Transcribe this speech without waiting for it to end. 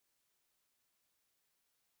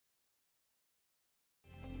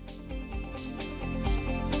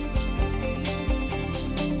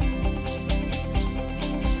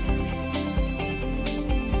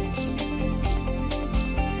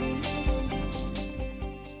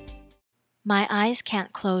My eyes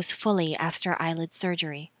can't close fully after eyelid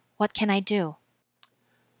surgery. What can I do?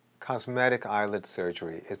 Cosmetic eyelid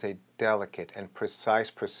surgery is a delicate and precise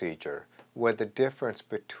procedure where the difference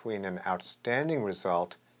between an outstanding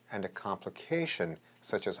result and a complication,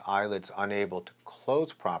 such as eyelids unable to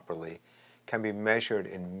close properly, can be measured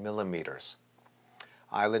in millimeters.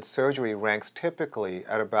 Eyelid surgery ranks typically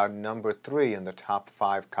at about number 3 in the top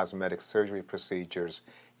 5 cosmetic surgery procedures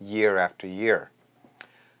year after year.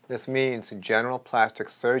 This means general plastic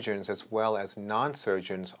surgeons as well as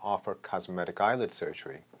non-surgeons offer cosmetic eyelid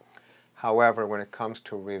surgery. However, when it comes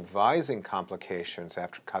to revising complications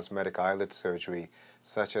after cosmetic eyelid surgery,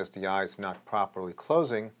 such as the eyes not properly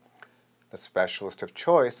closing, the specialist of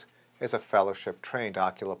choice is a fellowship-trained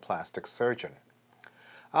oculoplastic surgeon.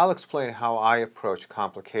 I'll explain how I approach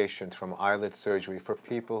complications from eyelid surgery for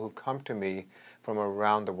people who come to me from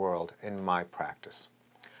around the world in my practice.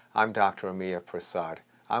 I'm Dr. Amiya Prasad.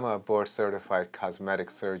 I'm a board-certified cosmetic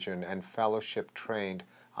surgeon and fellowship-trained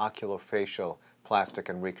oculofacial, plastic,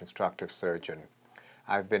 and reconstructive surgeon.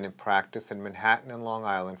 I've been in practice in Manhattan and Long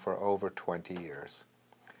Island for over 20 years.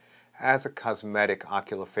 As a cosmetic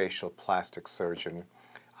oculofacial plastic surgeon,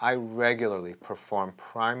 I regularly perform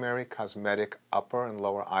primary cosmetic upper and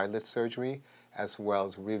lower eyelid surgery as well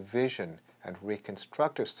as revision and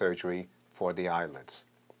reconstructive surgery for the eyelids.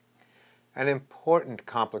 An important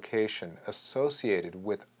complication associated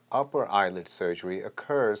with upper eyelid surgery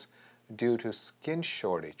occurs due to skin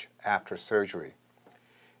shortage after surgery.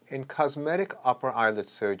 In cosmetic upper eyelid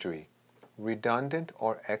surgery, redundant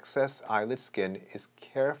or excess eyelid skin is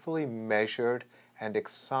carefully measured and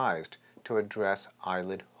excised to address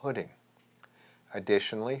eyelid hooding.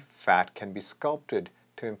 Additionally, fat can be sculpted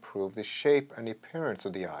to improve the shape and appearance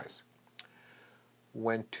of the eyes.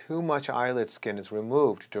 When too much eyelid skin is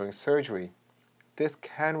removed during surgery, this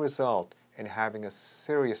can result in having a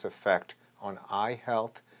serious effect on eye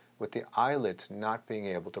health, with the eyelids not being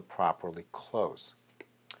able to properly close.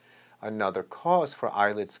 Another cause for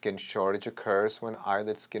eyelid skin shortage occurs when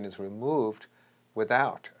eyelid skin is removed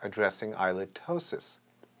without addressing eyelid ptosis.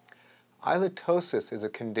 Eyelid ptosis is a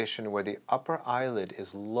condition where the upper eyelid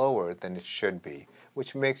is lower than it should be,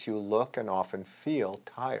 which makes you look and often feel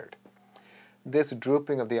tired. This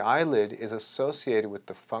drooping of the eyelid is associated with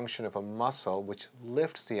the function of a muscle which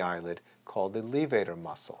lifts the eyelid called the levator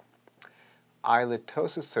muscle. Eyelid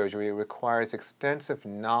ptosis surgery requires extensive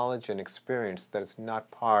knowledge and experience that is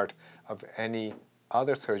not part of any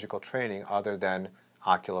other surgical training other than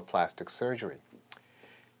oculoplastic surgery.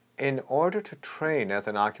 In order to train as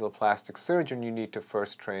an oculoplastic surgeon, you need to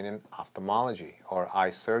first train in ophthalmology or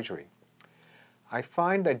eye surgery. I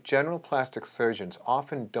find that general plastic surgeons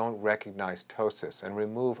often don't recognize ptosis and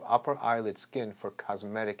remove upper eyelid skin for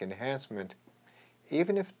cosmetic enhancement,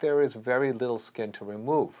 even if there is very little skin to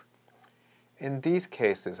remove. In these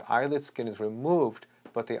cases, eyelid skin is removed,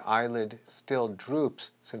 but the eyelid still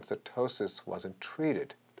droops since the ptosis wasn't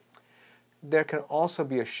treated. There can also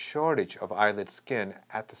be a shortage of eyelid skin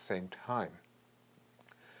at the same time.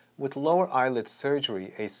 With lower eyelid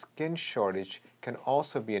surgery, a skin shortage can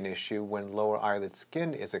also be an issue when lower eyelid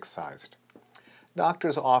skin is excised.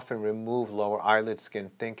 Doctors often remove lower eyelid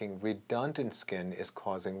skin thinking redundant skin is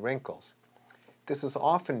causing wrinkles. This is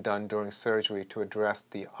often done during surgery to address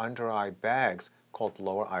the under-eye bags called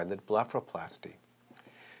lower eyelid blepharoplasty.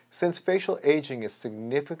 Since facial aging is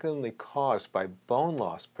significantly caused by bone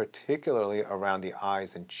loss, particularly around the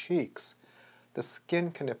eyes and cheeks, the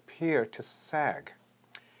skin can appear to sag.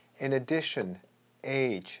 In addition,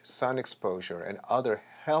 age, sun exposure, and other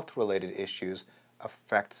health-related issues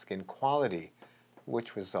affect skin quality,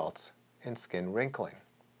 which results in skin wrinkling.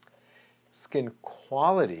 Skin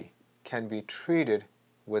quality can be treated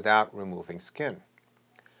without removing skin.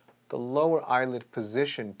 The lower eyelid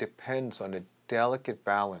position depends on a delicate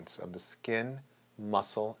balance of the skin,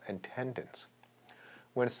 muscle, and tendons.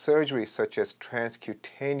 When surgery such as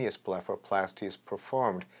transcutaneous blepharoplasty is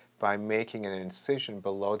performed by making an incision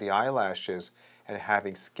below the eyelashes and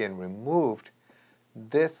having skin removed,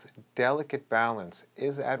 this delicate balance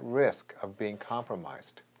is at risk of being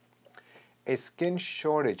compromised. A skin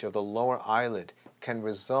shortage of the lower eyelid can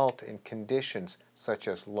result in conditions such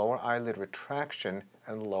as lower eyelid retraction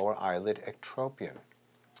and lower eyelid ectropion.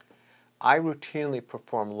 I routinely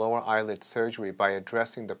perform lower eyelid surgery by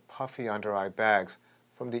addressing the puffy under-eye bags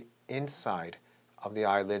from the inside of the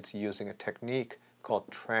eyelids using a technique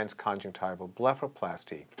called transconjunctival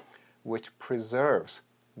blepharoplasty, which preserves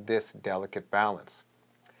this delicate balance.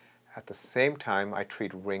 At the same time, I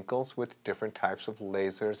treat wrinkles with different types of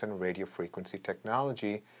lasers and radiofrequency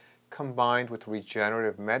technology combined with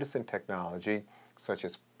regenerative medicine technology such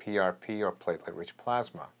as PRP or platelet-rich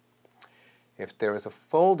plasma. If there is a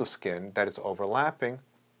fold of skin that is overlapping,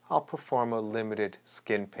 I'll perform a limited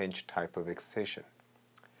skin pinch type of excision.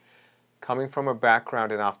 Coming from a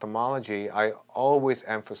background in ophthalmology, I always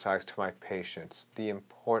emphasize to my patients the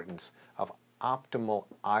importance of optimal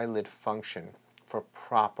eyelid function for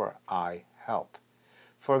proper eye health.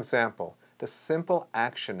 For example, the simple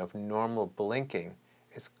action of normal blinking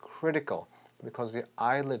is critical because the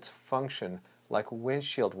eyelids function like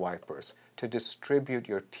windshield wipers to distribute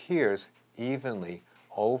your tears evenly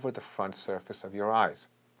over the front surface of your eyes.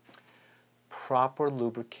 Proper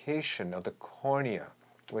lubrication of the cornea,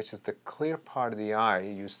 which is the clear part of the eye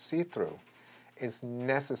you see through, is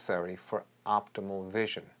necessary for optimal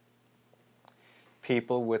vision.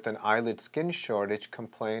 People with an eyelid skin shortage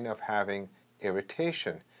complain of having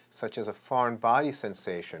irritation, such as a foreign body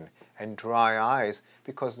sensation, and dry eyes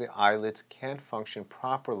because the eyelids can't function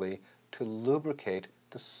properly to lubricate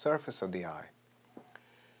the surface of the eye.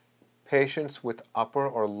 Patients with upper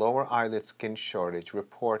or lower eyelid skin shortage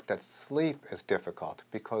report that sleep is difficult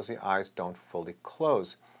because the eyes don't fully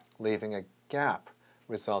close, leaving a gap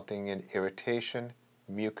resulting in irritation,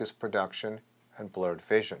 mucus production, and blurred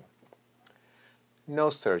vision. No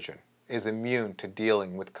surgeon is immune to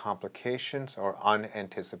dealing with complications or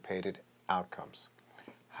unanticipated outcomes.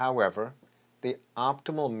 However, the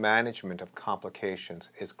optimal management of complications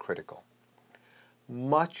is critical.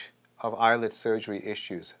 Much of eyelid surgery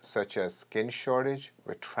issues such as skin shortage,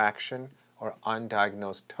 retraction, or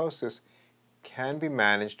undiagnosed ptosis can be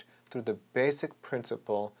managed through the basic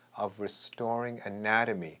principle of restoring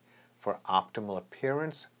anatomy for optimal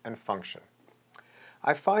appearance and function.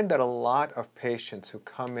 I find that a lot of patients who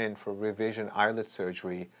come in for revision eyelid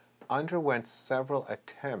surgery underwent several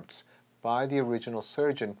attempts by the original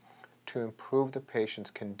surgeon to improve the patient's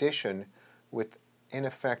condition with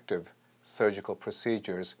ineffective surgical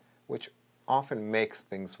procedures, which often makes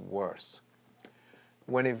things worse.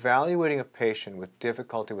 When evaluating a patient with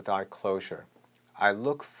difficulty with eye closure, I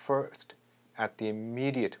look first at the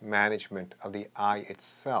immediate management of the eye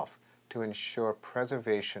itself to ensure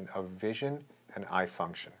preservation of vision and eye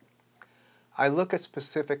function. I look at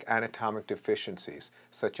specific anatomic deficiencies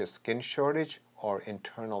such as skin shortage or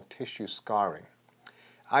internal tissue scarring.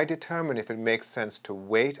 I determine if it makes sense to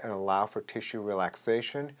wait and allow for tissue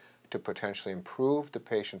relaxation to potentially improve the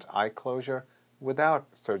patient's eye closure without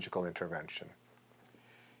surgical intervention.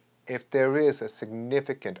 If there is a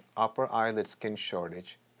significant upper eyelid skin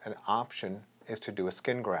shortage, an option is to do a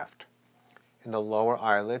skin graft. In the lower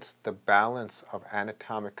eyelids, the balance of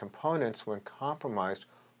anatomic components when compromised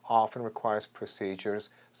often requires procedures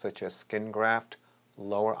such as skin graft,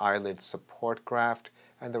 lower eyelid support graft,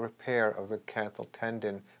 and the repair of the canthal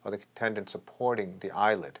tendon or the tendon supporting the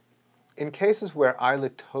eyelid. In cases where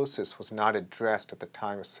eyelid ptosis was not addressed at the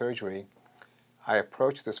time of surgery, I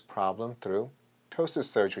approach this problem through ptosis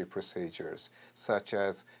surgery procedures such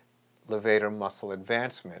as levator muscle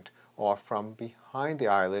advancement or from behind the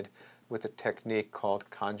eyelid with a technique called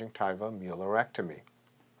conjunctiva muellerectomy.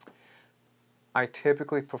 I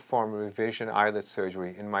typically perform revision eyelid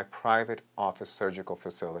surgery in my private office surgical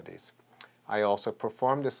facilities. I also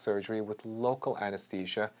perform this surgery with local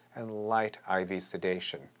anesthesia and light IV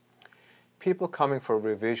sedation. People coming for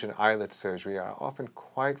revision eyelid surgery are often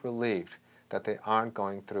quite relieved that they aren't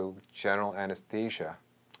going through general anesthesia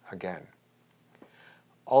again.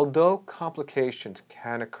 Although complications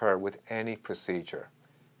can occur with any procedure,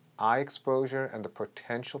 eye exposure and the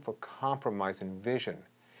potential for compromise in vision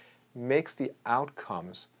makes the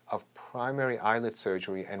outcomes of primary eyelid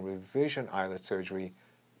surgery and revision eyelid surgery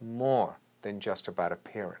more than just about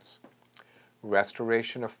appearance.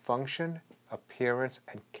 Restoration of function, appearance,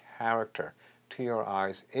 and character to your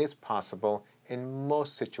eyes is possible in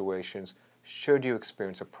most situations should you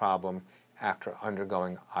experience a problem after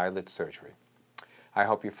undergoing eyelid surgery. I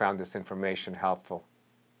hope you found this information helpful.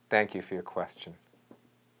 Thank you for your question.